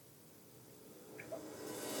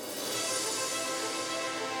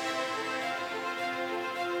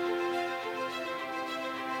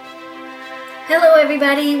Hello,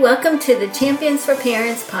 everybody. Welcome to the Champions for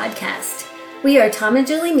Parents podcast. We are Tom and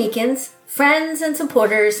Julie Meekins, friends and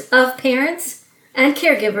supporters of parents and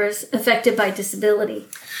caregivers affected by disability.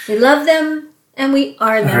 We love them and we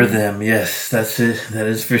are them. Are them, yes, that's it. That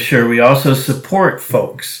is for sure. We also support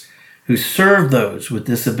folks who serve those with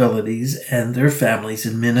disabilities and their families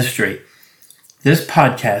in ministry. This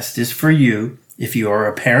podcast is for you if you are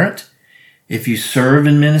a parent, if you serve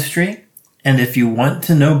in ministry, and if you want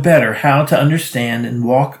to know better how to understand and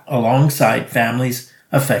walk alongside families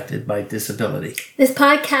affected by disability. This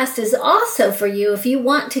podcast is also for you if you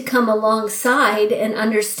want to come alongside and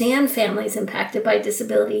understand families impacted by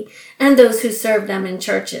disability and those who serve them in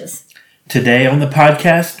churches. Today on the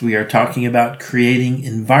podcast, we are talking about creating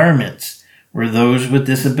environments where those with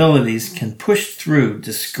disabilities can push through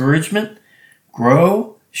discouragement,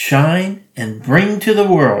 grow, shine, and bring to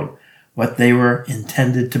the world what they were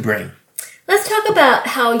intended to bring. Let's talk about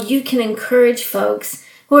how you can encourage folks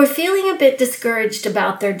who are feeling a bit discouraged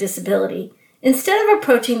about their disability. Instead of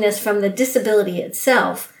approaching this from the disability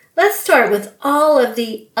itself, let's start with all of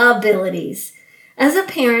the abilities. As a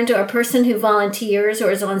parent or a person who volunteers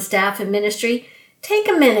or is on staff in ministry, take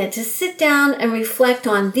a minute to sit down and reflect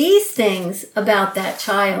on these things about that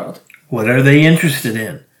child. What are they interested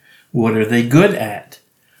in? What are they good at?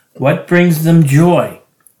 What brings them joy?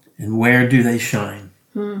 And where do they shine?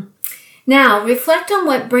 Now, reflect on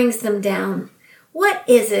what brings them down. What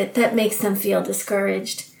is it that makes them feel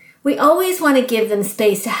discouraged? We always want to give them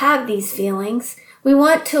space to have these feelings. We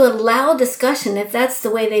want to allow discussion if that's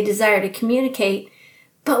the way they desire to communicate,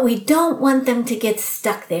 but we don't want them to get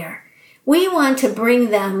stuck there. We want to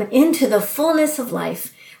bring them into the fullness of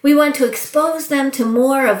life. We want to expose them to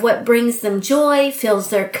more of what brings them joy,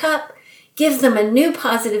 fills their cup, gives them a new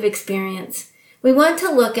positive experience. We want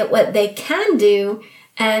to look at what they can do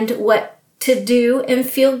and what to do and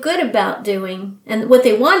feel good about doing, and what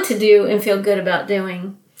they want to do and feel good about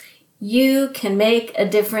doing. You can make a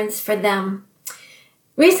difference for them.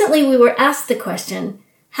 Recently, we were asked the question,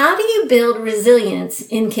 how do you build resilience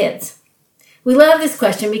in kids? We love this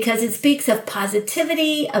question because it speaks of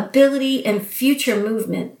positivity, ability, and future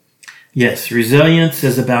movement. Yes, resilience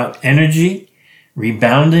is about energy,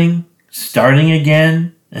 rebounding, starting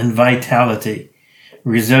again, and vitality.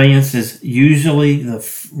 Resilience is usually the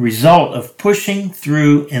result of pushing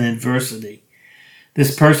through an adversity.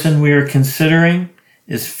 This person we are considering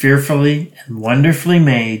is fearfully and wonderfully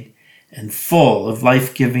made and full of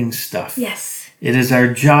life-giving stuff. Yes. It is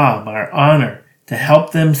our job, our honor, to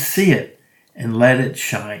help them see it and let it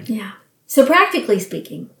shine. Yeah. So practically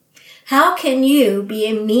speaking, how can you be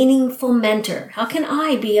a meaningful mentor? How can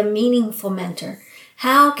I be a meaningful mentor?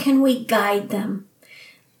 How can we guide them?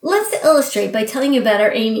 Let's illustrate by telling you about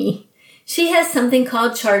our Amy. She has something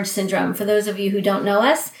called charge syndrome, for those of you who don't know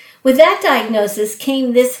us. With that diagnosis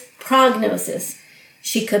came this prognosis.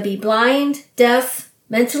 She could be blind, deaf,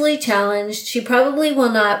 mentally challenged. She probably will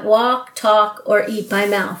not walk, talk, or eat by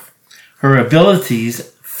mouth. Her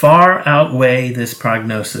abilities far outweigh this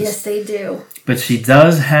prognosis. Yes, they do. But she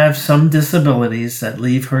does have some disabilities that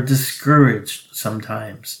leave her discouraged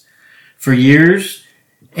sometimes. For years,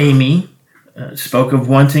 Amy spoke of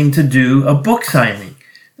wanting to do a book signing.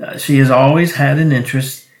 She has always had an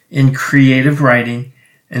interest in creative writing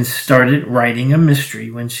and started writing a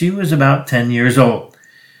mystery when she was about 10 years old.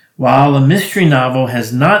 While a mystery novel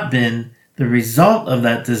has not been the result of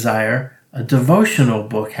that desire, a devotional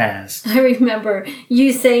book has. I remember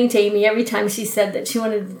you saying to Amy every time she said that she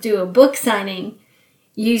wanted to do a book signing,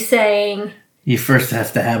 you saying, you first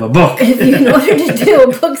have to have a book. In order to do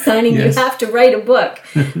a book signing, Yes. You have to write a book.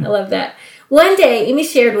 I love that. One day, Amy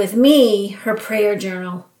shared with me her prayer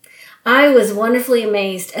journal. I was wonderfully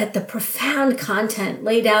amazed at the profound content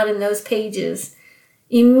laid out in those pages.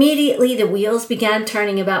 Immediately, the wheels began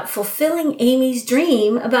turning about fulfilling Amy's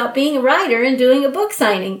dream about being a writer and doing a book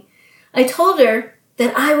signing. I told her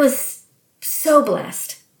that I was so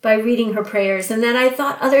blessed by reading her prayers and that I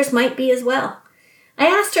thought others might be as well. I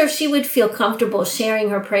asked her if she would feel comfortable sharing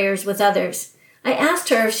her prayers with others. I asked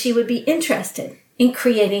her if she would be interested in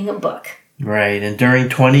creating a book. Right, and during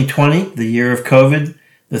 2020, the year of COVID,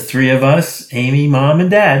 the three of us, Amy, Mom, and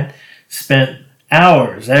Dad, spent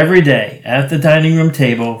hours every day at the dining room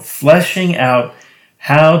table fleshing out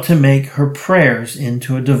how to make her prayers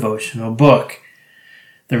into a devotional book.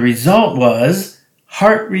 The result was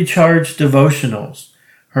Heart Recharge Devotionals.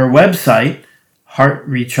 Her website,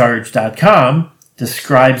 heartrecharge.com,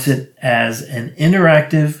 describes it as an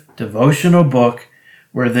interactive devotional book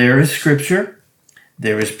where there is scripture,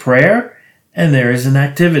 there is prayer, and there is an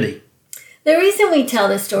activity. The reason we tell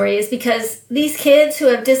this story is because these kids who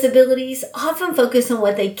have disabilities often focus on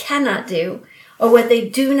what they cannot do or what they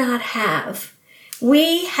do not have.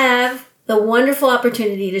 We have the wonderful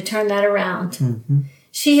opportunity to turn that around. Mm-hmm.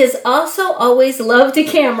 She has also always loved a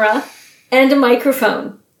camera and a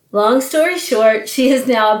microphone. Long story short, she is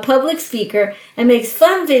now a public speaker and makes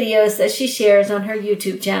fun videos that she shares on her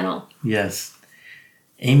YouTube channel. Yes.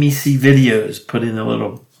 Amy C. Videos, put in a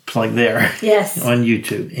little plug there. Yes. On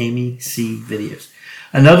YouTube. Amy C. Videos.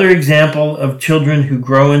 Another example of children who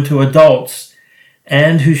grow into adults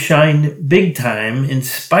and who shine big time in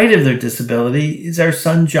spite of their disability is our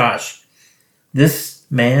son Josh. This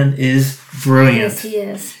man is brilliant. Yes, he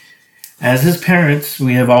is. As his parents,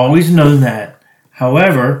 we have always known that.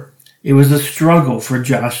 However, it was a struggle for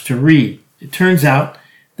Josh to read. It turns out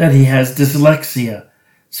that he has dyslexia,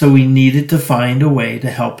 so we needed to find a way to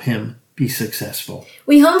help him be successful.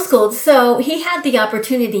 We homeschooled, so he had the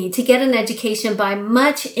opportunity to get an education by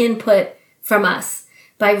much input from us,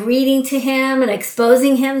 by reading to him and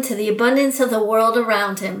exposing him to the abundance of the world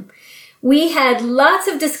around him. We had lots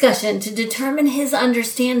of discussion to determine his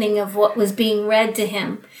understanding of what was being read to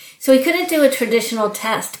him. So he couldn't do a traditional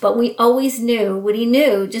test, but we always knew what he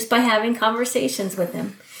knew just by having conversations with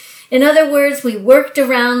him. In other words, we worked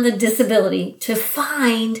around the disability to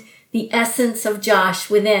find the essence of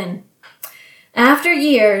Josh within. After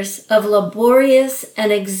years of laborious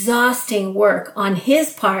and exhausting work on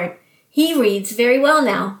his part, he reads very well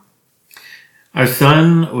now. Our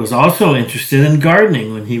son was also interested in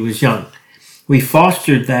gardening when he was young. We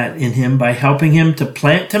fostered that in him by helping him to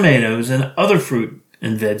plant tomatoes and other fruit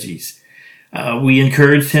and veggies. We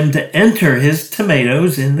encouraged him to enter his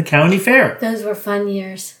tomatoes in the county fair. Those were fun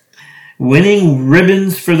years. Winning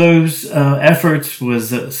ribbons for those efforts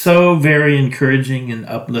was so very encouraging and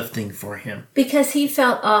uplifting for him. Because he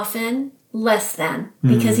felt often less than,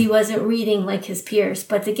 because he wasn't reading like his peers.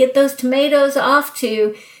 But to get those tomatoes off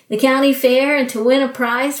to the county fair and to win a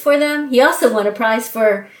prize for them, he also won a prize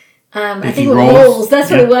for, I think, rolls.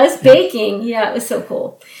 That's what it was, baking. Yeah, it was so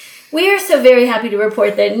cool. We are so very happy to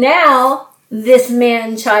report that now this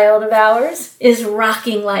man-child of ours is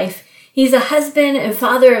rocking life. He's a husband and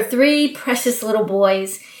father of 3 precious little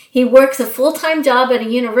boys. He works a full-time job at a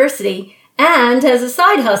university and has a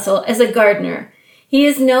side hustle as a gardener. He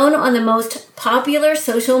is known on the most popular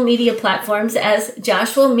social media platforms as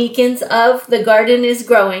Joshua Meekins of The Garden is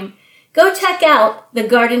Growing. Go check out The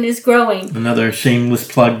Garden is Growing. Another shameless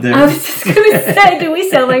plug there. I was just going to say, do we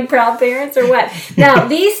sound like proud parents or what? Now,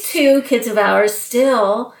 these 2 kids of ours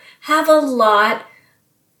still have a lot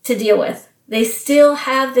to deal with. They still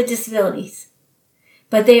have the disabilities,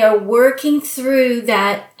 but they are working through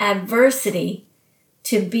that adversity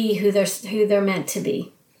to be who they're meant to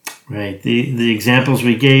be. Right. The examples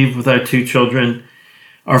we gave with our 2 children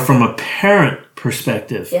are from a parent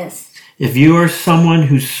perspective. Yes. If you are someone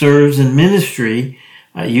who serves in ministry,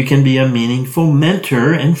 you can be a meaningful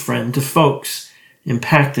mentor and friend to folks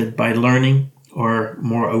impacted by learning or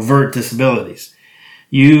more overt disabilities.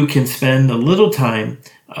 You can spend a little time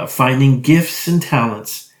finding gifts and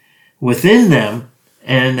talents within them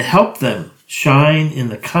and help them shine in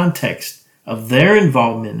the context of their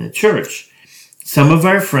involvement in the church. Some of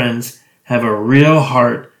our friends have a real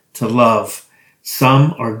heart to love.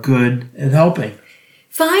 Some are good at helping.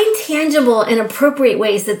 Find tangible and appropriate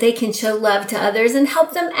ways that they can show love to others and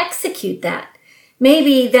help them execute that.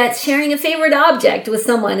 Maybe that's sharing a favorite object with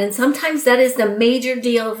someone, and sometimes that is the major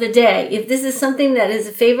deal of the day. If this is something that is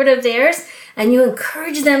a favorite of theirs and you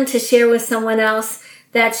encourage them to share with someone else,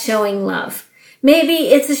 that's showing love. Maybe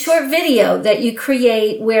it's a short video that you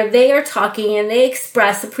create where they are talking and they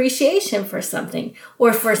express appreciation for something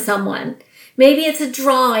or for someone. Maybe it's a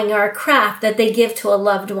drawing or a craft that they give to a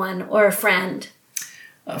loved one or a friend.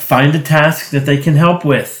 Find a task that they can help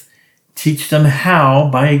with. Teach them how,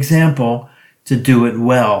 by example, to do it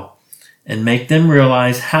well, and make them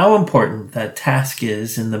realize how important that task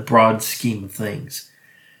is in the broad scheme of things.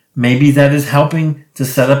 Maybe that is helping to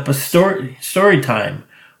set up a story time,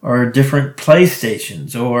 or different play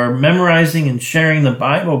stations, or memorizing and sharing the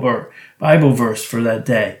Bible verse for that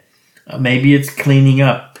day. Maybe it's cleaning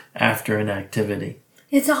up after an activity.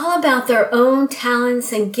 It's all about their own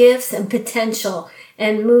talents and gifts and potential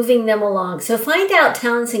and moving them along. So find out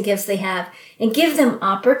talents and gifts they have and give them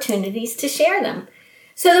opportunities to share them.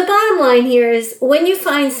 So the bottom line here is when you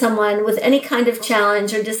find someone with any kind of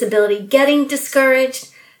challenge or disability getting discouraged,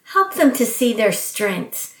 help them to see their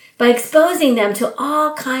strengths by exposing them to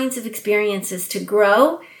all kinds of experiences to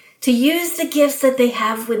grow, to use the gifts that they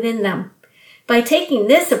have within them. By taking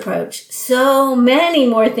this approach, so many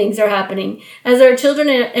more things are happening. As our children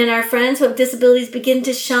and our friends who have disabilities begin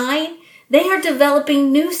to shine, they are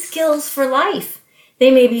developing new skills for life. They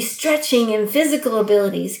may be stretching in physical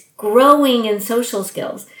abilities, growing in social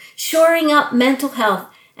skills, shoring up mental health,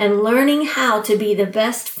 and learning how to be the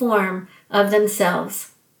best form of themselves.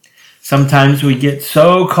 Sometimes we get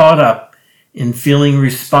so caught up in feeling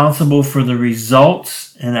responsible for the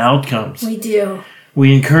results and outcomes. We do.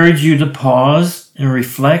 We encourage you to pause and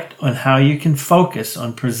reflect on how you can focus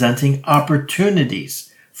on presenting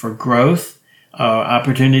opportunities for growth,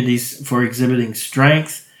 opportunities for exhibiting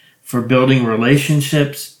strength, for building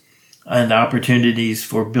relationships, and opportunities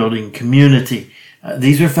for building community.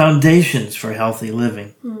 These are foundations for healthy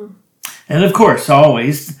living. And of course,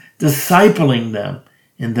 always discipling them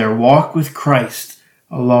in their walk with Christ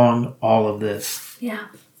along all of this. Yeah.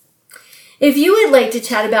 If you would like to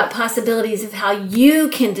chat about possibilities of how you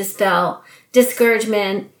can dispel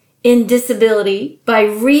discouragement in disability by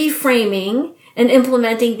reframing and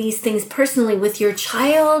implementing these things personally with your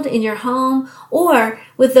child in your home or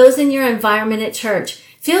with those in your environment at church,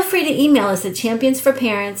 feel free to email us at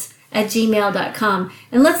championsforparents@gmail.com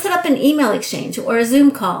and let's set up an email exchange or a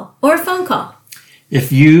Zoom call or a phone call.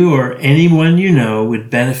 If you or anyone you know would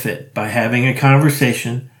benefit by having a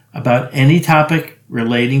conversation about any topic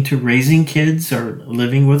relating to raising kids or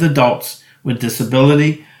living with adults with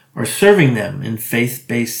disability or serving them in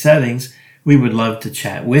faith-based settings, we would love to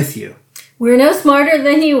chat with you. We're no smarter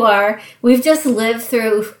than you are. We've just lived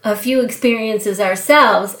through a few experiences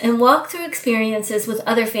ourselves and walked through experiences with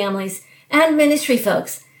other families and ministry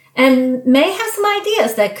folks and may have some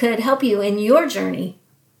ideas that could help you in your journey.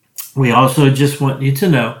 We also just want you to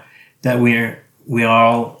know that we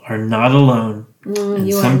all are not alone. And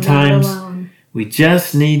You sometimes are not alone. we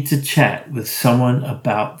just need to chat with someone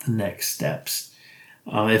about the next steps.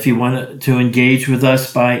 If you want to engage with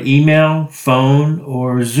us by email, phone,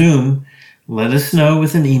 or Zoom, let us know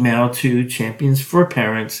with an email to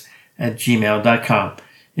championsforparents@gmail.com.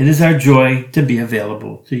 It is our joy to be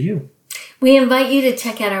available to you. We invite you to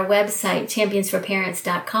check out our website,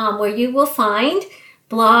 championsforparents.com, where you will find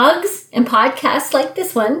blogs and podcasts like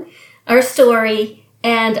this one, our story,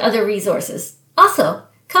 and other resources. Also,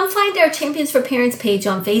 come find our Champions for Parents page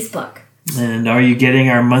on Facebook. And are you getting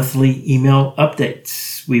our monthly email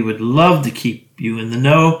updates? We would love to keep you in the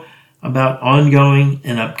know about ongoing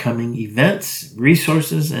and upcoming events,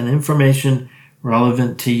 resources, and information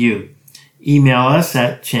relevant to you. Email us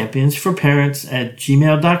at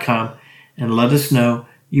championsforparents@gmail.com and let us know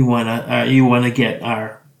you want to get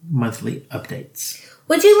our monthly updates.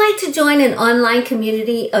 Would you like to join an online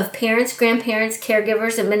community of parents, grandparents,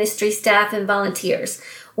 caregivers, and ministry staff and volunteers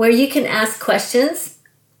where you can ask questions,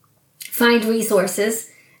 find resources,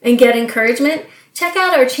 and get encouragement? Check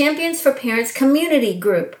out our Champions for Parents community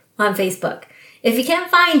group on Facebook. If you can't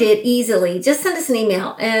find it easily, just send us an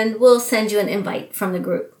email and we'll send you an invite from the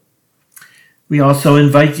group. We also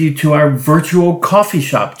invite you to our virtual coffee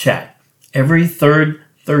shop chat every third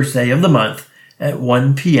Thursday of the month at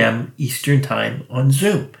 1 p.m. Eastern Time on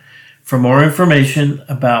Zoom. For more information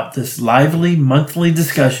about this lively monthly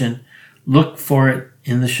discussion, look for it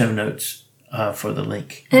in the show notes for the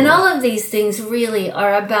link. And all of these things really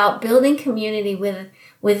are about building community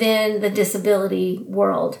within the disability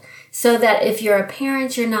world so that if you're a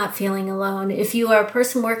parent, you're not feeling alone. If you are a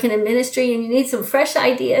person working in ministry and you need some fresh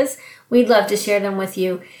ideas, we'd love to share them with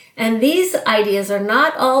you. And these ideas are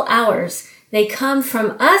not all ours. They come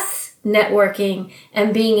from us networking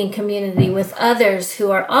and being in community with others who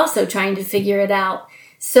are also trying to figure it out.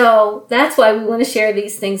 So that's why we want to share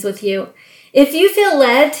these things with you. If you feel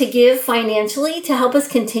led to give financially to help us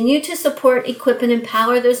continue to support, equip, and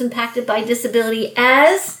empower those impacted by disability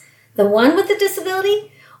as the one with the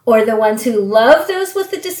disability, or the ones who love those with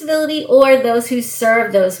the disability, or those who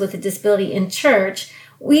serve those with a disability in church,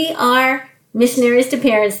 we are Missionaries to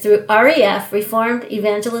Parents through REF, Reformed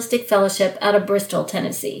Evangelistic Fellowship out of Bristol,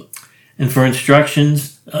 Tennessee. And for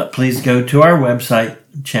instructions, please go to our website,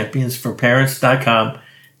 championsforparents.com.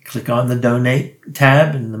 Click on the Donate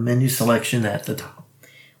tab in the menu selection at the top.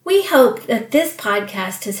 We hope that this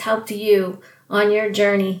podcast has helped you on your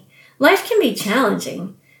journey. Life can be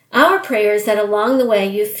challenging. Our prayer is that along the way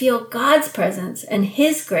you feel God's presence and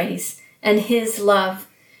His grace and His love.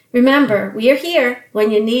 Remember, we are here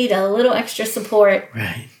when you need a little extra support.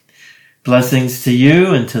 Right. Blessings to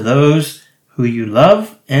you and to those who you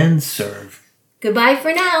love and serve. Goodbye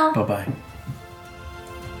for now. Bye-bye.